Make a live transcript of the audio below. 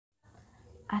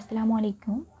আসসালামু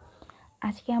আলাইকুম।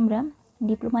 আজকে আমরা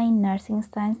diploma in nursing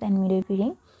science and midwifery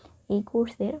এই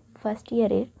কোর্সের ফার্স্ট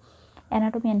ইয়ারের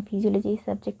অ্যানাটমি অ্যান্ড ফিজিওলজি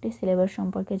সাবজেক্টের সিলেবাস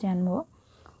সম্পর্কে জানব।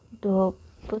 তো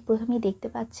প্রথমেই দেখতে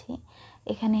পাচ্ছি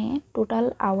এখানে টোটাল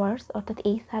আওয়ার্স, অর্থাৎ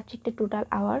এই সাবজেক্টের টোটাল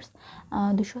আওয়ার্স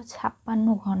 256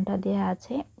 ঘন্টা দেওয়া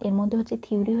আছে। এর মধ্যে হচ্ছে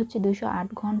থিওরি হচ্ছে 208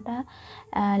 ঘন্টা,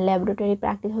 ল্যাবরেটরি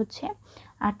প্র্যাকটিস হচ্ছে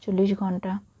 48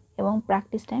 ঘন্টা এবং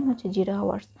প্র্যাকটিস টাইম হচ্ছে 0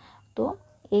 আওয়ার্স। তো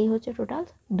এই হচ্ছে টোটাল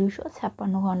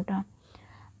 256 ঘন্টা।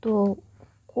 তো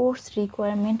কোর্স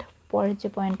রিকোয়ারমেন্ট পরের যে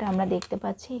পয়েন্টটা আমরা দেখতে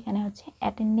পাচ্ছি এখানে হচ্ছে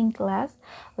অ্যাটেন্ডিং ক্লাস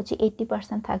হচ্ছে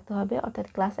 80% থাকতে হবে, অর্থাৎ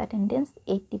ক্লাস অ্যাটেন্ডেন্স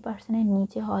 80%-এর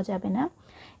নিচে হওয়া যাবে না,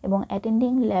 এবং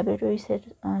অ্যাটেন্ডিং ল্যাবরেটরি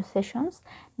সেশনস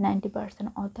 90%,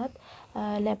 অর্থাৎ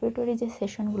ল্যাবরেটরি যে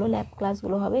সেশনগুলো ল্যাব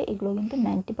ক্লাসগুলো হবে এগুলো কিন্তু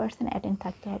 90% অ্যাটেন্ড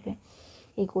থাকতে হবে।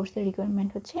 এই কোর্সের রিকোয়ারমেন্ট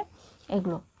হচ্ছে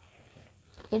এগুলো।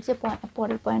 এর যে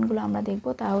পরের পয়েন্টগুলো আমরা দেখব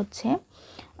তা হচ্ছে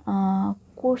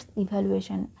কোর্স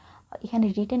ইভ্যালুয়েশন। এখানে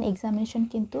রিটেন এক্সামিনেশন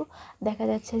কিন্তু দেখা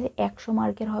যাচ্ছে যে 100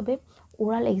 মার্কের হবে,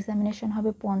 ওরাল এক্সামিনেশন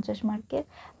হবে 50 মার্কের,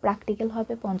 প্র্যাকটিক্যাল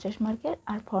হবে 50 মার্কের,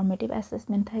 আর ফর্মেটিভ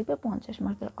অ্যাসেসমেন্ট থাকবে 50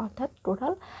 মার্কের, অর্থাৎ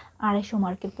টোটাল 250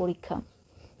 মার্কের পরীক্ষা।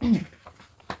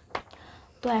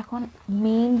 তো এখন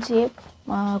মেইন যে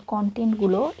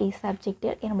কন্টেন্টগুলো এই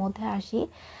সাবজেক্টের, এর মধ্যে আসি।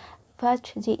 ফার্স্ট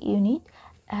যে ইউনিট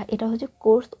এটা হচ্ছে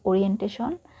কোর্স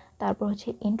ওরিয়েন্টেশন, তারপর হচ্ছে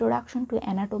introduction to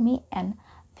anatomy and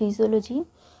physiology.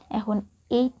 এখন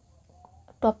এই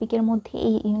টপিকের মধ্যে,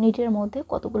 এই ইউনিটের মধ্যে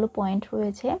কতগুলো পয়েন্ট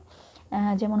রয়েছে,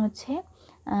 যেমন হচ্ছে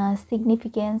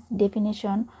সিগনিফিকেন্স,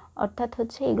 ডেফিনেশন, অর্থাৎ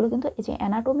হচ্ছে এগুলো কিন্তু এই যে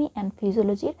অ্যানাটমি অ্যান্ড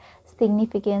ফিজিওলজির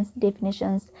সিগনিফিকেন্স,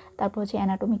 ডেফিনেশনস, তারপর হচ্ছে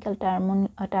anatomical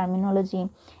terminology,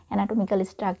 anatomical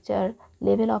structure,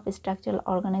 level of structural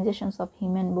organisations of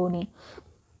human body,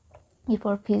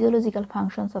 for physiological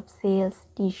functions of cells,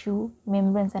 tissue,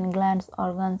 membranes and glands,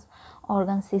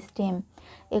 organ system,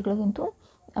 এগুলো কিন্তু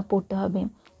পড়তে হবে।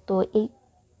 তো এই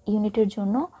ইউনিটের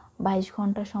জন্য 22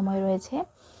 ঘন্টা সময় রয়েছে।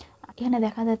 এখানে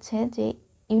দেখা যাচ্ছে যে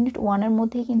ইউনিট 1-এর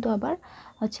মধ্যেই কিন্তু আবার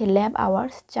হচ্ছে ল্যাব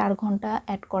আওয়ার্স 4 ঘন্টা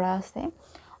অ্যাড করা আছে,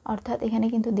 অর্থাৎ এখানে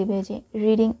কিন্তু দেবে যে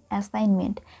reading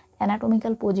assignment,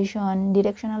 anatomical position,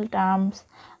 directional terms,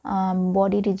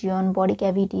 body region, body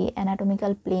cavity,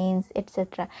 anatomical planes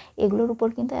etcetera, এগুলোর উপর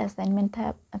কিন্তু অ্যাসাইনমেন্ট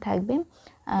থাকবে,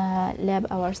 ল্যাব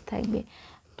আওয়ার্স থাকবে।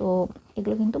 তো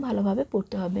এগুলো কিন্তু ভালোভাবে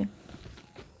পড়তে হবে।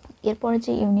 এরপরে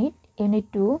যে ইউনিট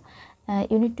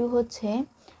 2 হচ্ছে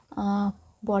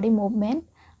body movement,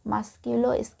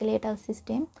 musculoskeletal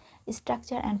system,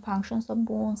 structure and functions of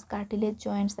bones, cartilage,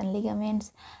 Joints and ligaments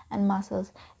and muscles,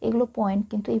 এগুলো পয়েন্ট,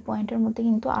 কিন্তু এই পয়েন্টের মধ্যে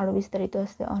কিন্তু আরও বিস্তারিত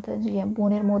আছে, অর্থাৎ যে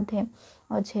বোনের মধ্যে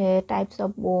হচ্ছে টাইপস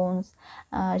অফ বোনস,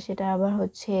 সেটা আবার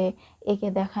হচ্ছে একে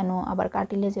দেখানো, আবার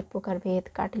কার্টিলেজের প্রকারভেদ,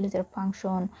 কার্টিলেজের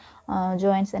ফাংশন,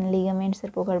 জয়েন্টস অ্যান্ড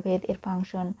লিগামেন্টসের প্রকারভেদ, এর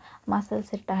ফাংশন,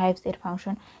 মাসলসের টাইপস, এর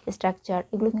ফাংশন, স্ট্রাকচার,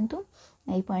 এগুলো কিন্তু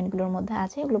এই পয়েন্টগুলোর মধ্যে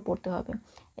আছে, এগুলো পড়তে হবে।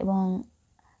 এবং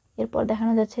এরপর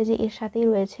দেখানো যাচ্ছে যে এর সাথেই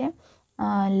রয়েছে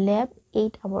ল্যাব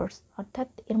 8 আওয়ার্স, অর্থাৎ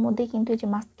এর মধ্যেই কিন্তু এই যে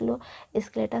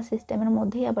মাস্কুলোস্কেলেটাল সিস্টেমের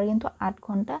মধ্যেই আবার কিন্তু 8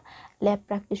 ঘন্টা ল্যাব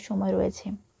প্র্যাকটিস সময় রয়েছে।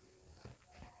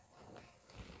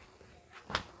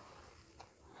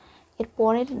 এর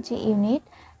পরের যে ইউনিট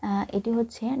এটি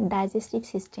হচ্ছে ডাইজেস্টিভ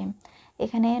সিস্টেম।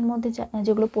 এখানে এর মধ্যে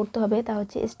যেগুলো পড়তে হবে তা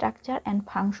হচ্ছে structure and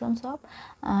functions of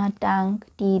tongue,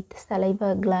 teeth, সালাইভা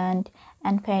gland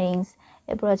and ফ্যারিংস,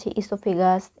 এরপর আছে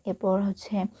ইসোফেগাস, এরপর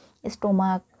হচ্ছে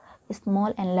stomach,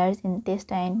 small and large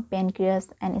intestine, pancreas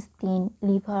and skin,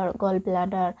 liver, gall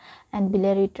bladder and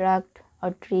biliary tract,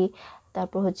 artery,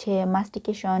 তারপর হচ্ছে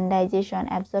মাস্টিকেশন, ডাইজেশন,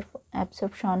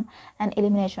 অ্যাবসর্পশন অ্যান্ড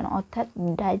এলিমিনেশন, অর্থাৎ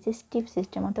ডাইজেস্টিভ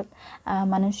সিস্টেম, অর্থাৎ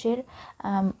মানুষের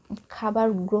খাবার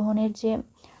গ্রহণের যে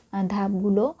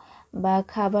ধাপগুলো বা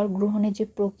খাবার গ্রহণের যে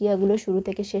প্রক্রিয়াগুলো শুরু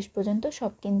থেকে শেষ পর্যন্ত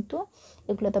সব কিন্তু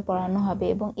এগুলোতে পড়ানো হবে,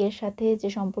 এবং এর সাথে যে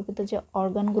সম্পর্কিত যে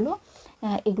অর্গানগুলো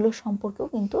এগুলো সম্পর্কেও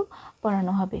কিন্তু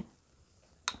পড়ানো হবে।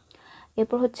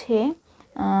 এরপর হচ্ছে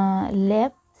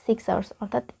ল্যাব 6 আওয়ার্স,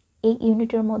 অর্থাৎ এই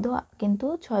ইউনিটের মধ্যেও কিন্তু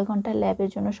 6 ঘন্টা ল্যাবের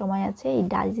জন্য সময় আছে এই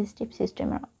ডাইজেস্টিভ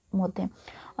সিস্টেমের মধ্যে,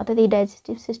 অর্থাৎ এই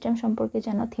ডাইজেস্টিভ সিস্টেম সম্পর্কে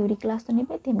যেন থিওরি ক্লাসও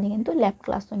নেবে তেমনি কিন্তু ল্যাব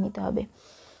ক্লাসও নিতে হবে,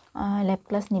 ল্যাব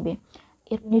ক্লাস নেবে।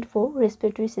 ইউনিট 4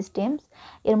 রেসপিরেটরি সিস্টেমস,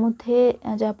 এর মধ্যে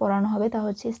যা পড়ানো হবে তা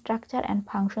হচ্ছে structure and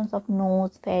functions of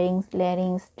nose, ফ্যারিংস,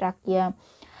 larynx, trachea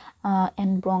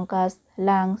and bronchus,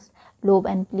 lungs, lobe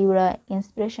and pleura,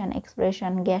 inspiration,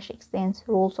 expiration, gas exchange,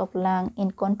 roles of lung in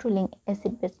controlling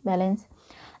acid base balance।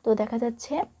 তো দেখা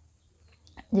যাচ্ছে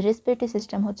যে রেসপিরেটরি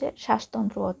সিস্টেম হচ্ছে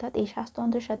শ্বাসতন্ত্র, অর্থাৎ এই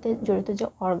শ্বাসতন্ত্রের সাথে জড়িত যে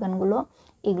অর্গানগুলো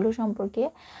এগুলো সম্পর্কে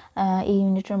এই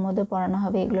ইউনিটের মধ্যে পড়ানো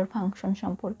হবে, এগুলোর ফাংশন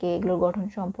সম্পর্কে, এগুলোর গঠন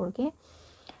সম্পর্কে।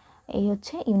 এই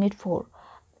হচ্ছে ইউনিট 4।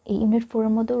 এই ইউনিট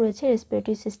 4-এর মধ্যেও রয়েছে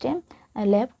রেসপিরেটরি সিস্টেম,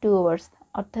 ল্যাব 2 আওয়ার্স,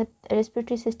 অর্থাৎ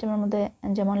রেসপিরেটরি সিস্টেমের মধ্যে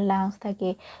যেমন লাংস থাকে,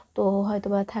 তো হয়তো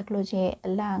বা থাকলো যে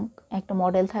লাং একটা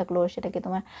মডেল থাকলো, সেটাকে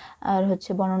তোমার আর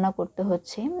বর্ণনা করতে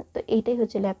হচ্ছে। তো এইটাই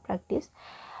হচ্ছে ল্যাব প্র্যাকটিস।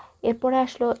 এরপরে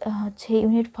আসলো হচ্ছে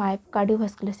ইউনিট 5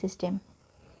 কার্ডিওভাস্কুলার সিস্টেম।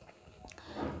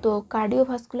 তো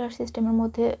কার্ডিওভাস্কুলার সিস্টেমের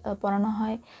মধ্যে পড়ানো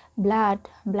হয়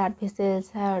blood vessels,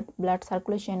 heart, blood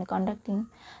circulation, conducting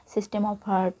system of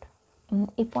heart.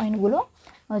 এই পয়েন্টগুলো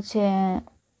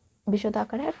বিশদ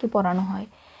আকারে আর কি পড়ানো হয়।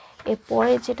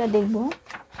 এরপরে যেটা দেখব,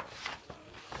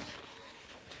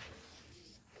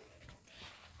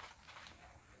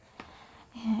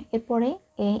 হ্যাঁ, এরপরে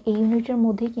এই ইউনিটের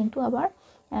মধ্যে কিন্তু আবার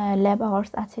ল্যাব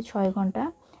আওয়ার্স আছে 6 ঘন্টা।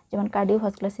 যেমন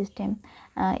কার্ডিওভাস্কুলার সিস্টেম,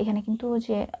 এখানে কিন্তু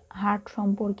যে হার্ট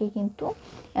সম্পর্কে কিন্তু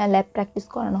ল্যাব প্র্যাকটিস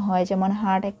করানো হয়। যেমন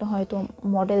হার্ট একটা হয়তো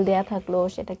মডেল দেয়া থাকলো,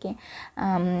 সেটাকে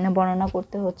বর্ণনা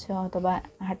করতে হচ্ছে, অথবা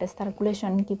হার্টের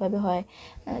সার্কুলেশন কীভাবে হয়,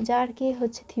 যা আর কি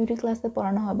থিওরি ক্লাসে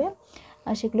পড়ানো হবে,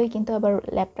 সেগুলোই কিন্তু আবার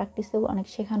ল্যাব প্র্যাকটিসেও অনেক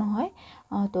শেখানো হয়।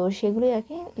 তো সেগুলোই আর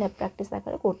কি ল্যাব প্র্যাকটিস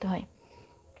আকারে করতে হয়।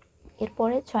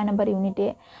 এরপরে 6 নম্বর ইউনিটে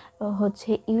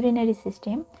ইউরিনারি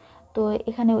সিস্টেম। তো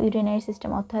এখানে ইউরিনারি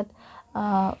সিস্টেম অর্থাৎ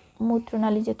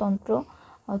মূত্রনালী যে তন্ত্র,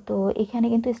 তো এখানে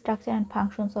কিন্তু structure and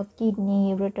functions of kidney,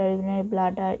 ureter, urinary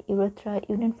bladder, urethra,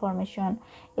 urine formation,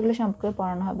 এগুলো সম্পর্কে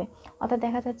পড়ানো হবে। অর্থাৎ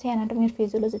দেখা যাচ্ছে অ্যানাটমি আর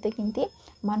ফিজিওলজিতে কিন্তু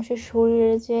মানুষের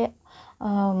শরীরের যে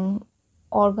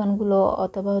অর্গানগুলো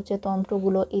অথবা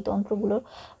তন্ত্রগুলো, এই তন্ত্রগুলোর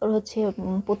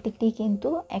প্রত্যেকটি কিন্তু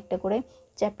একটা করে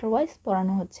চ্যাপ্টার ওয়াইজ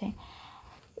পড়ানো হচ্ছে।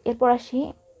 এরপর আসি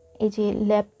এই যে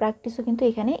ল্যাব প্র্যাকটিসও কিন্তু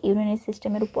এখানে ইউরিনারি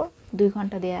সিস্টেমের উপর 2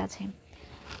 ঘন্টা দেওয়া আছে।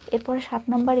 এরপরে 7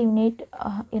 নম্বর ইউনিট,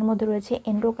 এর মধ্যে রয়েছে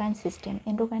এন্ডোক্রাইন সিস্টেম।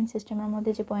 এন্ডোক্রাইন সিস্টেমের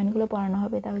মধ্যে যে পয়েন্টগুলো পড়ানো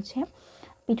হবে তা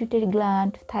pituitary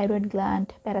gland, thyroid gland,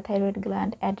 parathyroid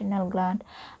gland, adrenal gland,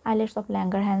 islets of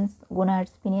Langerhans,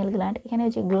 গোনাডস, pineal gland. এখানে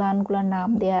যে গ্ল্যান্ডগুলোর নাম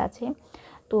দেওয়া আছে,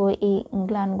 তো এই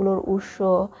গ্ল্যান্ডগুলোর উৎস,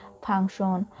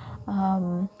 ফাংশন,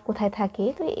 কোথায় থাকে,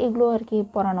 তো এগুলো আর কি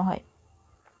পড়ানো হয়।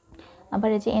 আবার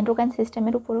এই যে এন্ডোক্রাইন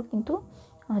সিস্টেমের উপরও কিন্তু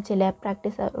ল্যাব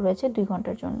প্র্যাকটিস রয়েছে 2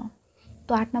 ঘন্টার জন্য।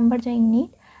 তো 8 নম্বর যে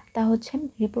ইউনিট, তা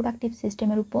রিপ্রোডাক্টিভ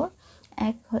সিস্টেমের উপর।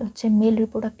 এক mail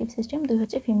reproductive system,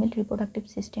 2 female reproductive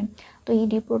system. তো এই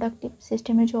রিপ্রোডাক্টিভ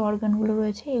সিস্টেমের যে অর্গানগুলো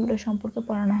রয়েছে, এগুলো সম্পর্কে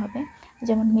পড়ানো হবে।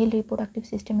 যেমন মেল রিপ্রোডাক্টিভ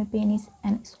সিস্টেমে পেনিস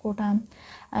অ্যান্ড স্ক্রোটাম,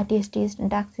 টেস্টিস,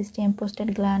 ডাক system, prostate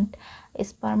gland,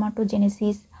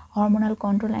 spermatogenesis, hormonal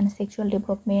control and sexual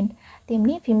development.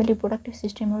 তেমনি ফিমেল রিপ্রোডাক্টিভ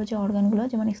সিস্টেমের যে অর্গানগুলো,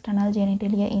 যেমন external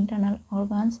genitalia, internal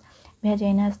organs,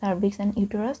 vagina, cervix and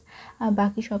uterus,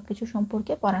 বাকি সব কিছু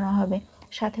সম্পর্কে পড়ানো হবে।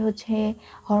 সাথে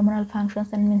hormonal functions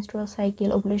and menstrual cycle,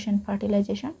 ovulation,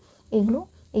 fertilisation, এগুলো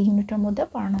এই ইউনিটের মধ্যে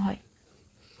পড়ানো হয়।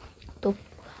 তো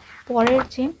পরের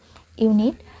যে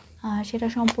ইউনিট, সেটা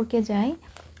সম্পর্কে যায়,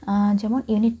 যেমন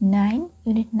unit 9।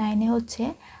 Unit 9-এ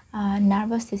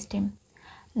nervous system.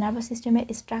 Nervous সিস্টেমের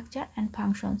স্ট্রাকচার অ্যান্ড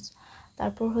ফাংশনস।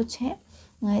 তারপর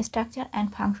structure and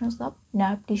functions of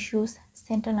nerve tissues,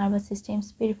 central nervous systems,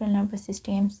 peripheral nervous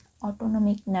systems,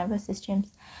 autonomic nervous systems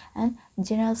and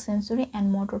general sensory and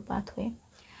motor pathway.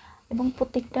 এবং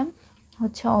প্রত্যেকটা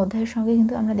অধ্যায়ের সঙ্গে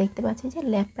কিন্তু আমরা দেখতে পাচ্ছি যে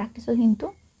ল্যাব প্র্যাকটিসও কিন্তু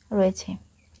রয়েছে।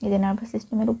 এই যে নার্ভাস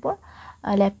সিস্টেমের উপর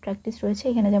ল্যাব প্র্যাকটিস রয়েছে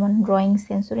এখানে, যেমন drawing,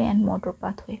 sensory and motor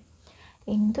pathway,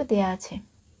 এই কিন্তু দেওয়া আছে।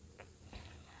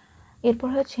 এরপর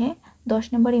 10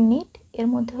 নম্বর ইউনিট, এর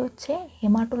মধ্যে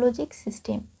হেমাটোলজিক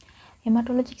সিস্টেম।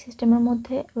 হেমাটোলজিক সিস্টেমের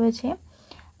মধ্যে রয়েছে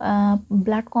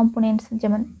ব্লাড কম্পোনেন্টস,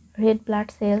 যেমন red blood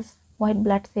cells, white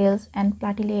blood cells and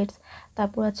প্লাটিলেটস।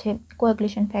 তারপর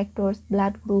coagulation factors,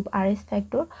 blood group, RS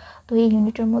factor. তো এই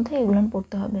ইউনিটের মধ্যে এগুলো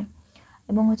পড়তে হবে।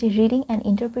 এবং reading and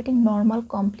interpreting normal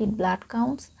complete blood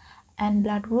counts and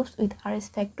blood groups with RS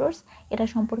factors, এটা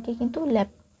সম্পর্কে কিন্তু ল্যাব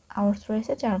আওয়ার্স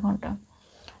রয়েছে 4 ঘন্টা।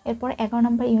 এরপর 11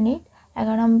 নম্বর ইউনিট,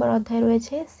 11 নম্বর অধ্যায়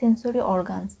রয়েছে সেন্সরি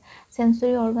অর্গানস।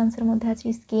 সেন্সরি অর্গানসের মধ্যে আছে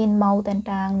skin, mouth and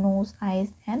tongue, nose, ice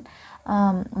and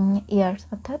years,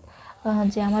 অর্থাৎ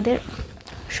যে আমাদের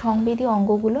সংবেদী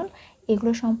অঙ্গগুলো,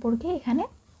 এগুলো সম্পর্কে এখানে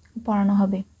পড়ানো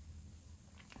হবে।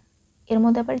 এর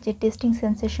মধ্যে আবার যে টেস্টিং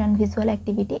সেন্সেশন, ভিজুয়াল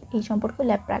অ্যাক্টিভিটি, এই সম্পর্কে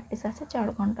ল্যাব প্র্যাকটিস আছে 4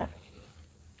 ঘন্টার।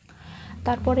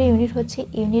 তারপরে ইউনিট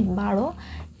ইউনিট 12,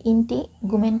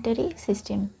 ইন্টিগুমেন্টারি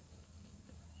সিস্টেম।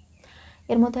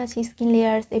 এর মধ্যে আছে স্কিন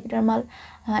লেয়ার্স, এপিডার্মাল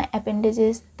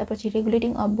অ্যাপেন্ডেজেস, তারপর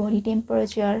রেগুলেটিং অফ বডি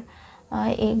টেম্পারেচার,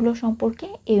 এগুলো সম্পর্কে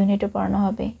এই ইউনিটে পড়ানো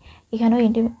হবে। এখানেও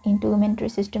ইন্টিগুমেন্টারি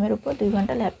সিস্টেমের উপর 2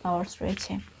 ঘন্টা ল্যাব আওয়ার্স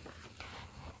রয়েছে।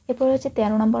 এরপর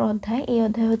 13 নম্বর অধ্যায়। এই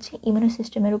অধ্যায় ইমিউনো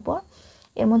সিস্টেমের উপর।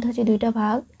 এর মধ্যে 2টা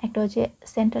ভাগ, একটা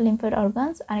সেন্ট্রাল লিম্ফয়েড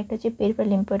অর্গানস আর একটা পেরিফেরাল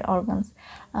লিম্ফয়েড অর্গানস।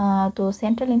 তো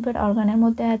সেন্ট্রাল লিম্ফয়েড অর্গানের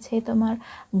মধ্যে আছে তোমার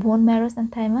বোন ম্যারোস and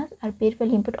thymus, R peripheral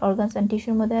lymphoid organs and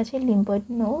টিস্যুর মধ্যে আছে lymphoid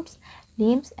nodes,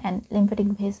 limbs and lymphatic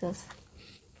vessels.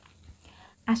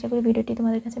 আশা করি ভিডিওটি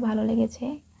তোমাদের কাছে ভালো লেগেছে।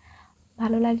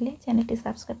 ভালো লাগলে চ্যানেলটি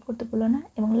সাবস্ক্রাইব করতে ভুলো না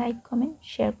এবং লাইক কমেন্ট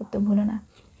শেয়ার করতে ভুলো না।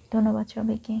 ধন্যবাদ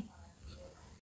সবাইকে।